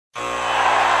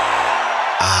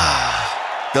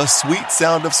The sweet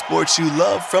sound of sports you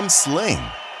love from Sling.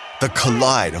 The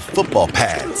collide of football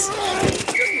pads.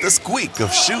 The squeak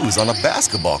of shoes on a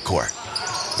basketball court.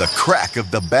 The crack of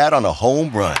the bat on a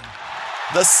home run.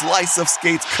 The slice of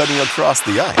skates cutting across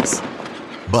the ice.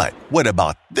 But what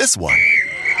about this one?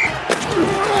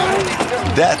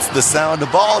 That's the sound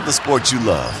of all the sports you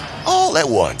love, all at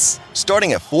once.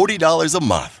 Starting at $40 a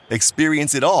month.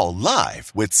 Experience it all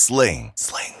live with Sling.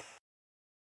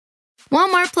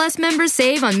 Walmart Plus members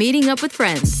save on meeting up with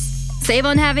friends. Save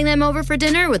on having them over for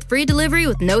dinner with free delivery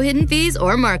with no hidden fees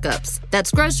or markups.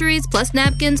 That's groceries, plus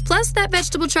napkins, plus that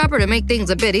vegetable chopper to make things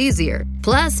a bit easier.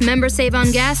 Plus, members save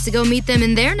on gas to go meet them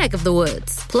in their neck of the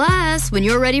woods. Plus, when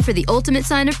you're ready for the ultimate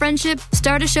sign of friendship,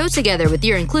 start a show together with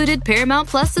your included Paramount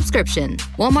Plus subscription.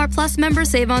 Walmart Plus members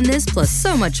save on this plus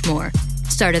so much more.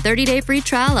 Start a 30-day free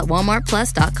trial at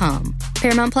walmartplus.com.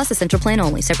 Paramount Plus Essential Plan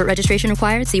only. Separate registration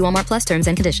required. See Walmart Plus terms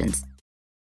and conditions.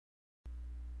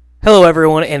 Hello,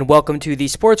 everyone, and welcome to the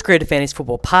Sports Creative Fantasy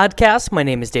Football Podcast. My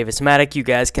name is Davis Maddock. You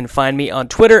guys can find me on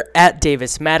Twitter at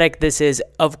Davis Maddock. This is,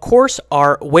 of course,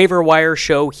 our waiver wire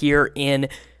show here in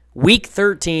Week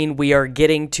 13. We are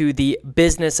getting to the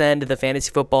business end of the fantasy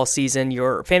football season.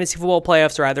 Your fantasy football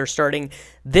playoffs are either starting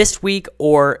this week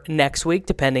or next week,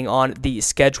 depending on the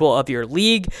schedule of your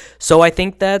league. So I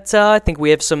think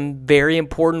we have some very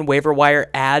important waiver wire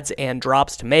adds and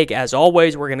drops to make. As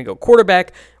always, we're going to go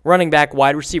quarterback, running back,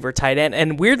 wide receiver, tight end.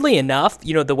 And weirdly enough,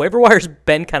 the waiver wire's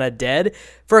been kind of dead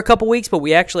for a couple weeks, but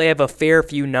we actually have a fair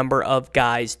few number of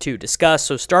guys to discuss.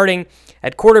 So starting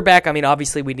at quarterback,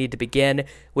 obviously we need to begin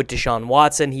with Deshaun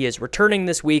Watson. He is returning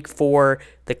this week for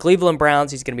the Cleveland Browns.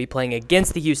 He's going to be playing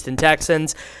against the Houston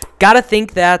Texans. Got to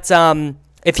think that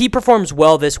if he performs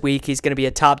well this week, he's going to be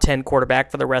a top 10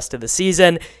 quarterback for the rest of the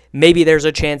season. Maybe there's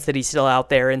a chance that he's still out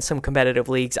there in some competitive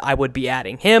leagues. I would be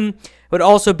adding him. Would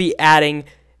also be adding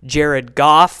Jared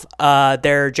Goff.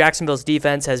 Jacksonville's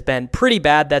defense has been pretty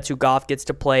bad. That's who Goff gets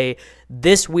to play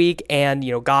this week. And,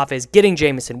 Goff is getting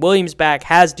Jameson Williams back,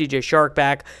 has DJ Shark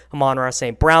back. Amon-Ra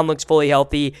St. Brown looks fully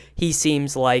healthy. He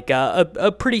seems like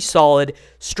a pretty solid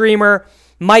streamer.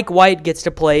 Mike White gets to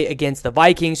play against the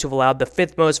Vikings, who've allowed the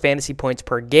fifth most fantasy points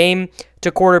per game to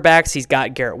quarterbacks. He's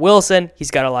got Garrett Wilson. He's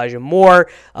got Elijah Moore.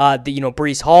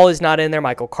 Breece Hall is not in there.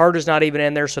 Michael Carter's not even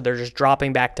in there, so they're just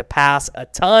dropping back to pass a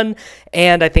ton.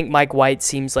 And I think Mike White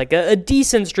seems like a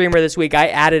decent streamer this week. I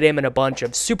added him in a bunch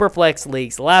of Superflex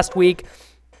leagues last week.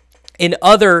 In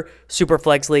other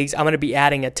Superflex leagues, I'm going to be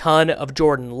adding a ton of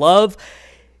Jordan Love.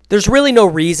 There's really no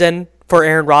reason for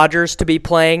Aaron Rodgers to be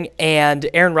playing, and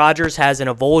Aaron Rodgers has an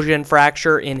avulsion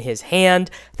fracture in his hand.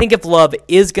 I think if Love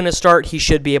is going to start, he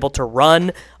should be able to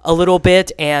run a little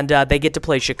bit, and they get to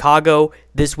play Chicago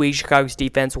this week. Chicago's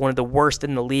defense, one of the worst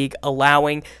in the league,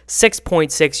 allowing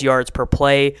 6.6 yards per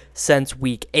play since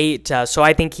week 8. So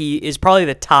I think he is probably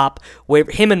the top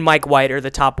him and Mike White are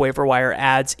the top waiver wire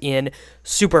adds in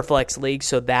Superflex League,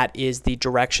 so that is the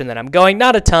direction that I'm going.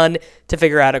 Not a ton to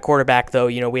figure out at quarterback, though.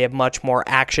 We have much more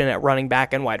action at running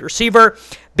back and wide receiver.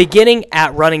 Beginning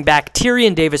at running back,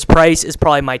 Tyrion Davis-Price is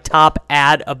probably my top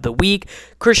ad of the week.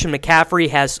 Christian McCaffrey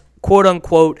has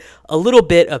quote-unquote a little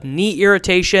bit of knee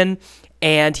irritation,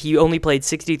 and he only played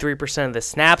 63% of the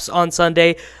snaps on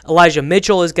Sunday. Elijah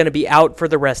Mitchell is going to be out for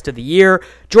the rest of the year.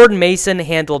 Jordan Mason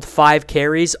handled 5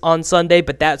 carries on Sunday,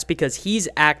 but that's because he's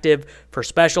active for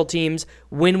special teams.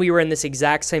 When we were in this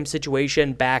exact same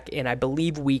situation back in, I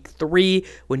believe, week 3,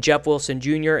 when Jeff Wilson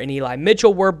Jr. and Eli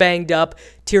Mitchell were banged up,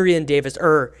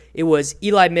 it was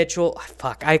Eli Mitchell.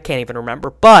 I can't even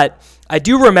remember, but I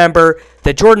do remember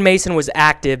that Jordan Mason was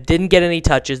active, didn't get any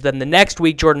touches. Then the next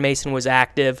week, Jordan Mason was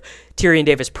active. Tyrion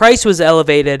Davis-Price was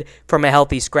elevated from a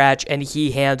healthy scratch, and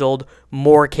he handled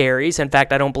more carries. In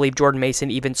fact, I don't believe Jordan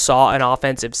Mason even saw an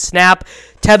offensive snap.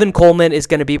 Tevin Coleman is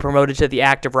going to be promoted to the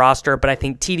active roster, but I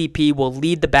think TDP will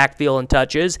lead the backfield in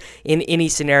touches in any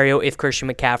scenario if Christian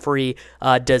McCaffrey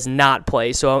does not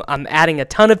play. So I'm adding a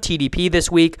ton of TDP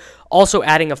this week, also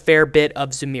adding a fair bit of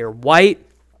Zamir White.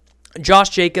 Josh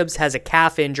Jacobs has a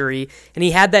calf injury, and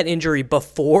he had that injury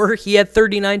before he had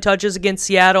 39 touches against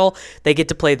Seattle. They get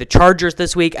to play the Chargers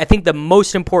this week. I think the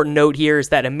most important note here is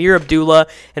that Amir Abdullah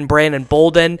and Brandon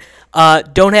Bolden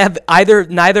don't have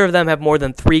neither of them have more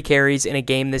than 3 carries in a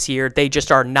game this year. They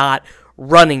just are not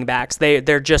running backs.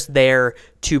 They're just there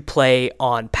to play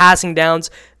on passing downs.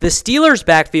 The Steelers'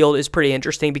 backfield is pretty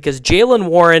interesting because Jaylen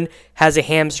Warren has a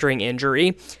hamstring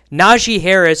injury. Najee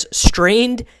Harris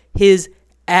strained his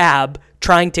ab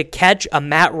trying to catch a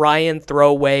Matt Ryan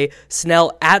throwaway.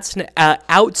 Snell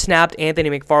out-snapped Anthony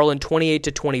McFarland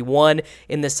 28-21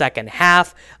 in the second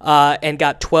half and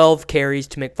got 12 carries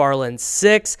to McFarland's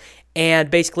 6.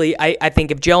 And basically, I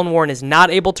think if Jaylen Warren is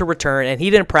not able to return, and he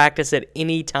didn't practice at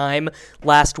any time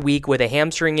last week with a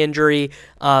hamstring injury,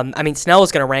 Snell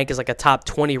is going to rank as like a top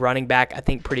 20 running back, I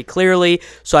think, pretty clearly.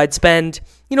 So I'd spend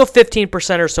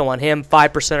 15% or so on him,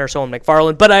 5% or so on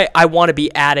McFarland, but I want to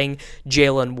be adding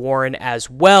Jaylen Warren as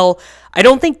well. I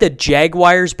don't think the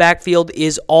Jaguars' backfield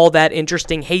is all that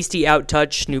interesting. Hasty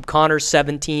out-touched Snoop Conner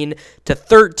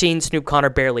 17-13. Snoop Conner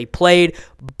barely played,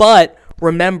 but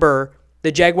remember,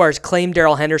 the Jaguars claimed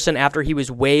Darrell Henderson after he was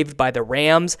waived by the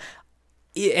Rams,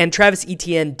 and Travis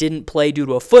Etienne didn't play due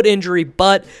to a foot injury,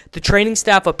 but the training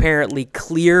staff apparently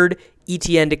cleared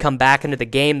Etienne to come back into the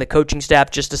game. The coaching staff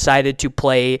just decided to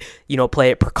play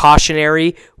it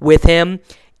precautionary with him.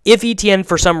 If Etienne,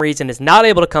 for some reason, is not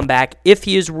able to come back, if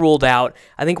he is ruled out,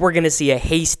 I think we're going to see a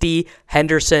Hasty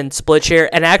Henderson split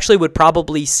share, and actually would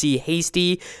probably see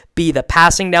Hasty be the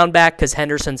passing down back because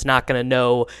Henderson's not going to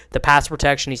know the pass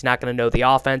protection. He's not going to know the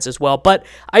offense as well. But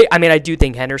I do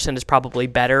think Henderson is probably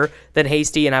better than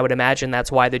Hasty, and I would imagine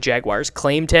that's why the Jaguars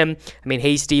claimed him.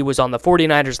 Hasty was on the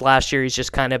 49ers last year. He's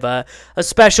just kind of a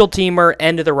special teamer,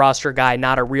 end of the roster guy,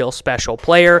 not a real special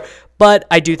player. But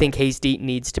I do think Hasty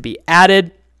needs to be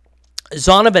added.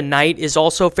 Zonovan Knight is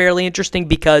also fairly interesting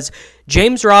because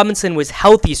James Robinson was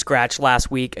healthy scratch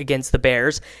last week against the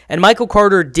Bears, and Michael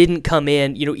Carter didn't come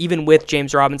in, even with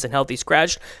James Robinson healthy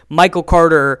scratched. Michael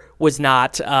Carter was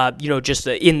not, just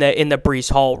in the Breece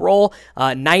Hall role.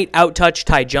 Knight out-touched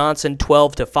Ty Johnson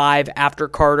 12-5 after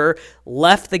Carter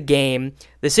left the game.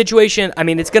 The situation,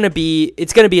 it's going to be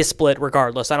a split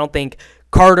regardless. I don't think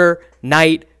Carter,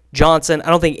 Knight, Johnson, I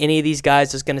don't think any of these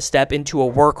guys is going to step into a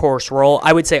workhorse role.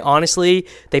 I would say, honestly,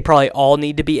 they probably all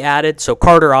need to be added. So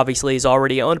Carter obviously is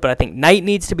already owned, but I think Knight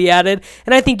needs to be added.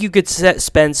 And I think you could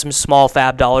spend some small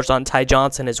fab dollars on Ty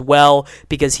Johnson as well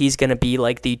because he's going to be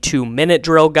like the 2-minute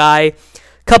drill guy. A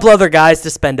couple other guys to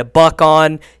spend $1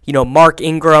 on, Mark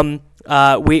Ingram.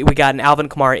 We got an Alvin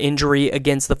Kamara injury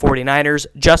against the 49ers.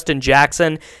 Justin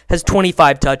Jackson has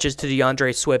 25 touches to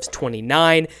DeAndre Swift's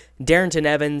 29. Darrington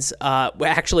Evans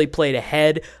actually played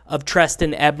ahead of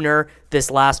Treston Ebner this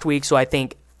last week, so I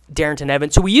think Darrington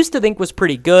Evans, who we used to think was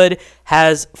pretty good,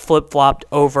 has flip-flopped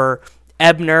over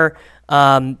Ebner.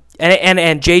 And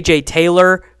J.J.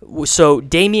 Taylor, so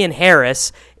Damian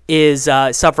Harris is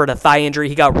suffered a thigh injury.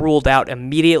 He got ruled out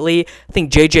immediately. I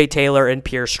think J.J. Taylor and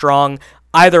Pierre Strong,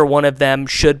 either one of them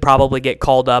should probably get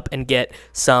called up and get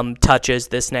some touches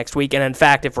this next week. And in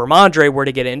fact, if Ramondre were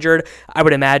to get injured, I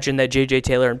would imagine that J.J.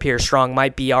 Taylor and Pierre Strong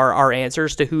might be our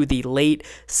answers to who the late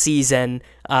season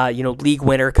league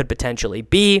winner could potentially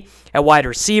be. At wide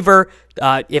receiver,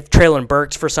 if Treylon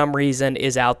Burks for some reason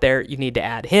is out there, you need to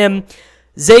add him.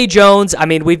 Zay Jones,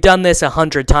 we've done this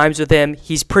 100 times with him.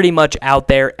 He's pretty much out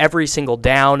there every single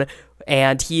down.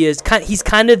 And he's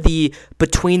kind of the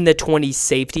between the 20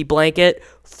 safety blanket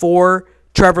for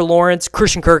Trevor Lawrence.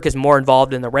 Christian Kirk is more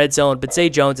involved in the red zone, but Zay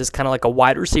Jones is kind of like a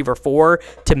wide receiver 4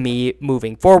 to me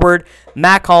moving forward.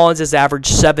 Mac Hollins has averaged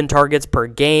 7 targets per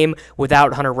game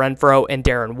without Hunter Renfrow and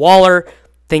Darren Waller.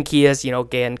 Think he is,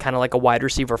 again, kind of like a wide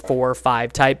receiver 4 or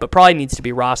 5 type, but probably needs to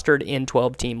be rostered in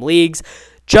 12-team leagues.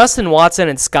 Justin Watson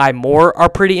and Sky Moore are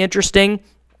pretty interesting.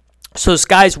 So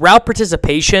Sky's route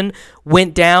participation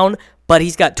went down, but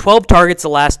he's got 12 targets the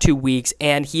last 2 weeks,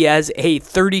 and he has a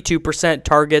 32%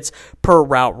 targets per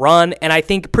route run. And I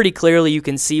think pretty clearly you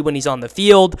can see when he's on the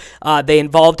field, they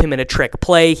involved him in a trick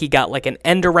play. He got like an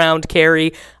end-around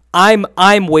carry.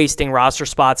 I'm wasting roster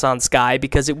spots on Sky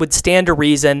because it would stand to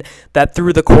reason that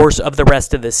through the course of the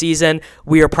rest of the season,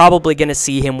 we are probably going to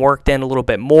see him worked in a little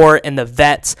bit more and the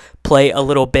vets play a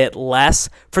little bit less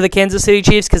for the Kansas City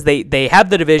Chiefs because they have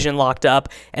the division locked up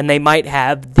and they might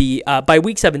have by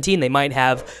week 17, they might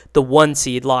have the 1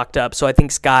 seed locked up. So I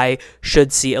think Sky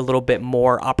should see a little bit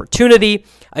more opportunity.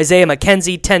 Isaiah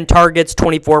McKenzie, 10 targets,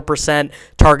 24%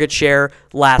 target share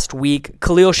last week.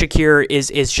 Khalil Shakir is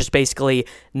just basically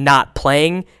not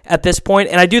playing at this point.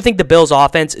 And I do think the Bills'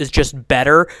 offense is just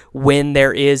better when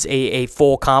there is a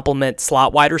full complement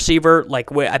slot wide receiver.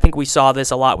 I think we saw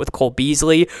this a lot with Cole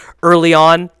Beasley early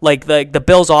on. The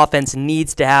Bills' offense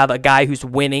needs to have a guy who's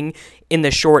winning in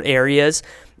the short areas.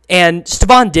 And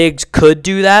Stephon Diggs could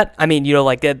do that.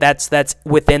 That's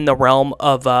within the realm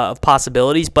of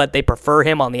possibilities, but they prefer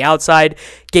him on the outside.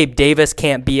 Gabe Davis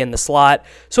can't be in the slot.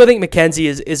 So I think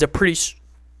McKenzie is a pretty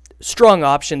strong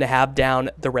option to have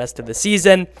down the rest of the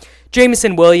season.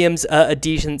 Jameson Williams, a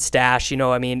decent stash.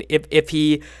 I mean,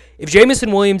 if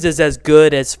Jameson Williams is as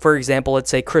good as, for example, let's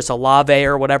say Chris Olave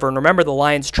or whatever, and remember the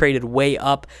Lions traded way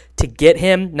up to get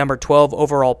him, number 12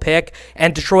 overall pick,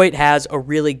 and Detroit has a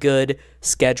really good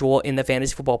schedule in the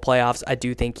fantasy football playoffs, I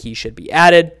do think he should be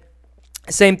added.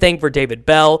 Same thing for David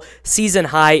Bell, season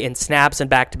high in snaps in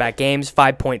back-to-back games,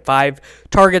 5.5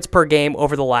 targets per game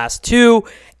over the last 2.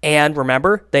 And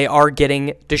remember, they are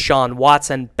getting Deshaun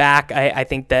Watson back. I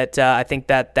think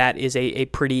that is a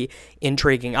pretty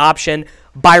intriguing option.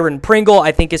 Byron Pringle,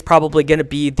 I think, is probably going to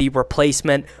be the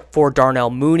replacement for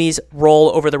Darnell Mooney's role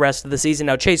over the rest of the season.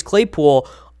 Now, Chase Claypool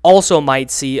also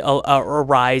might see a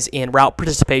rise in route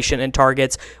participation and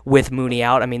targets with Mooney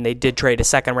out. I mean, they did trade a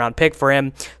second-round pick for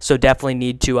him, so definitely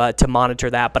need to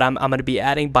monitor that. But I'm going to be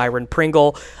adding Byron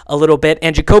Pringle a little bit.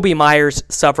 And Jacoby Myers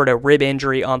suffered a rib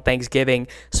injury on Thanksgiving,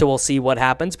 so we'll see what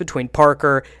happens between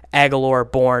Parker, Aguilar,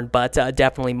 Bourne, but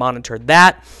definitely monitor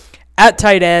that. At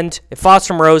tight end, if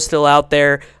Foster Moreau's still out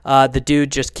there, the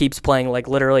dude just keeps playing like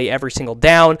literally every single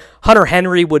down. Hunter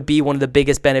Henry would be one of the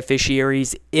biggest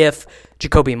beneficiaries if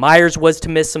Jacoby Myers was to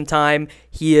miss some time.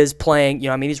 He is playing,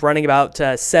 he's running about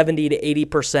 70 to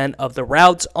 80% of the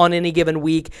routes on any given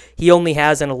week. He only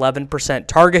has an 11%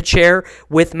 target share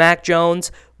with Mac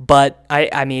Jones. But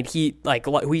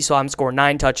we saw him score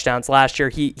 9 touchdowns last year.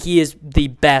 He is the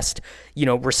best,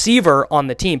 receiver on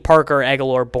the team. Parker,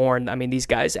 Aguilar, Bourne. I mean, these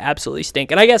guys absolutely stink.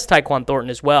 And I guess Tyquan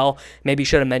Thornton as well. Maybe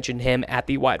should have mentioned him at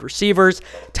the wide receivers.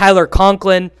 Tyler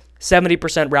Conklin,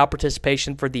 70% route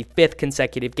participation for the 5th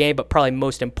consecutive game, but probably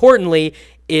most importantly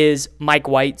is Mike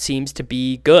White seems to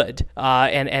be good,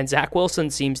 and Zach Wilson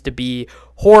seems to be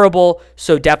horrible,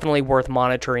 so definitely worth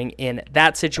monitoring in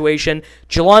that situation.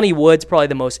 Jelani Woods, probably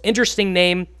the most interesting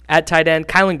name at tight end.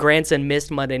 Kylan Granson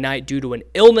missed Monday night due to an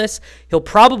illness. He'll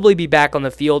probably be back on the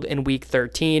field in Week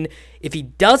 13. If he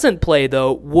doesn't play,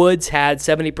 though, Woods had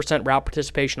 70% route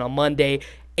participation on Monday,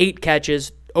 8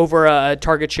 catches, over a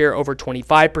target share over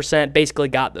 25%, basically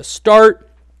got the start.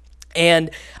 And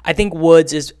I think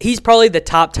Woods he's probably the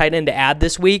top tight end to add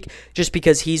this week just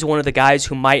because he's one of the guys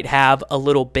who might have a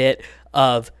little bit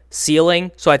of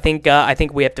ceiling. So I think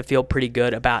we have to feel pretty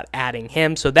good about adding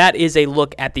him. So that is a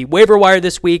look at the waiver wire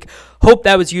this week. Hope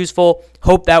that was useful.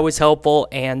 Hope that was helpful.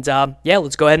 And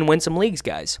let's go ahead and win some leagues,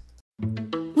 guys.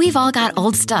 We've all got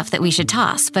old stuff that we should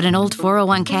toss, but an old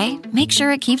 401k, make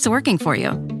sure it keeps working for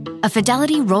you. A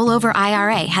Fidelity Rollover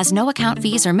IRA has no account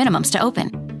fees or minimums to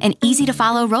open. An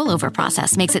easy-to-follow rollover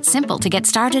process makes it simple to get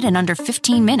started in under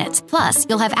 15 minutes. Plus,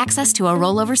 you'll have access to a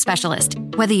rollover specialist.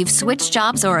 Whether you've switched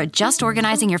jobs or are just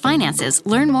organizing your finances,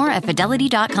 learn more at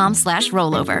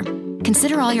fidelity.com/rollover.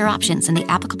 Consider all your options and the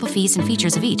applicable fees and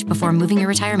features of each before moving your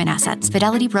retirement assets.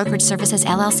 Fidelity Brokerage Services,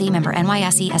 LLC, member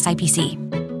NYSE, SIPC.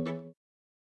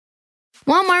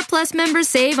 Walmart Plus members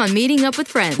save on meeting up with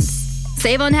friends.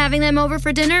 Save on having them over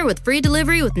for dinner with free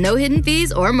delivery with no hidden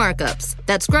fees or markups.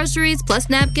 That's groceries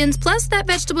plus napkins plus that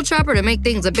vegetable chopper to make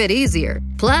things a bit easier.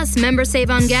 Plus, members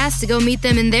save on gas to go meet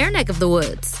them in their neck of the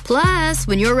woods. Plus,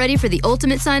 when you're ready for the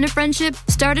ultimate sign of friendship,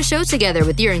 start a show together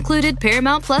with your included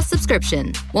Paramount Plus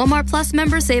subscription. Walmart Plus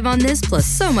members save on this plus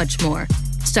so much more.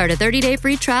 Start a 30-day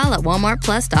free trial at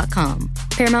walmartplus.com.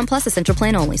 Paramount Plus Essential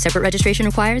Plan only. Separate registration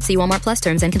required. See Walmart Plus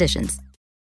terms and conditions.